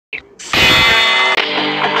What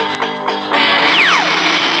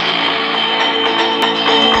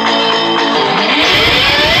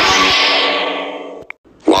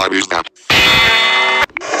is that?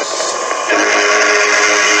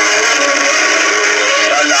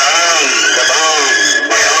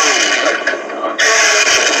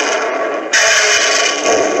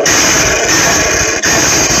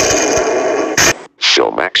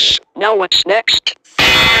 So Max, now what's next?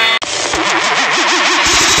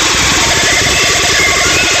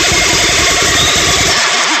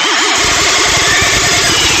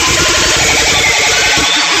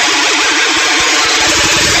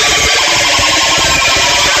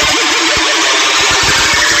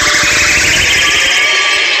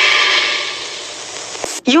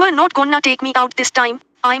 You are not gonna take me out this time.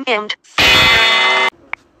 I'm aimed.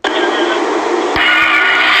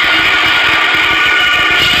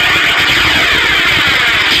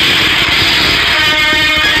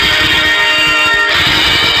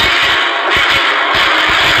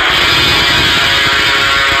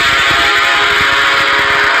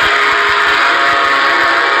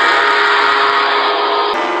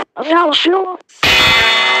 Yeah, sure.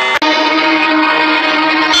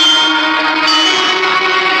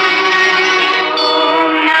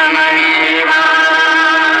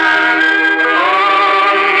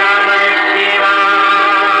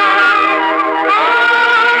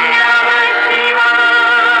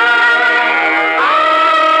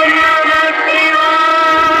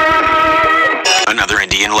 Another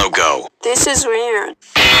Indian logo. This is weird.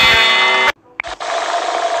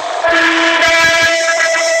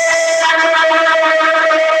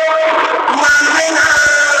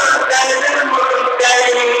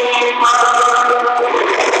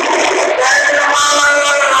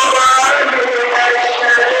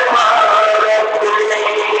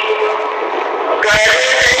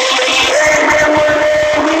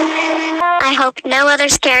 I hope no other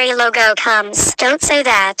scary logo comes. Don't say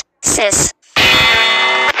that, sis.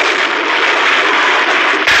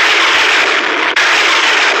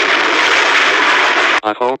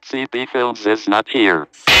 I hope CP Films is not here.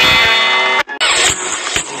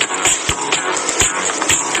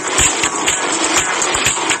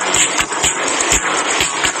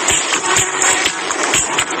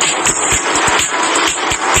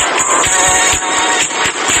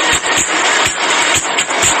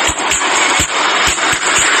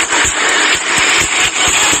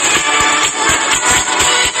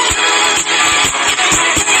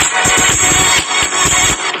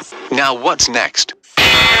 Now what's next?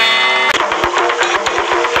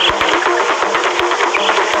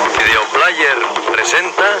 Video Player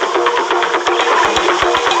presenta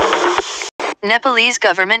Nepalese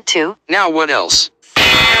government too. Now what else?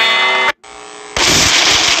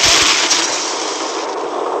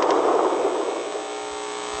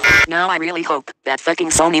 Now I really hope that fucking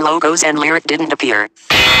Sony logos and lyric didn't appear.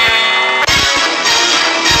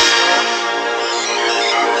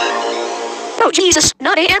 Oh Jesus,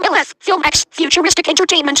 not AMLF, Film X, Futuristic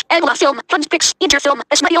Entertainment, Agla Film, Funspix, Interfilm,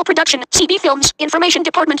 Ismail Production, CB Films, Information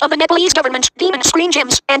Department of the Nepalese Government, Demon Screen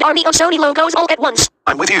Gems, and Army of Sony logos all at once.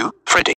 I'm with you, Freddy.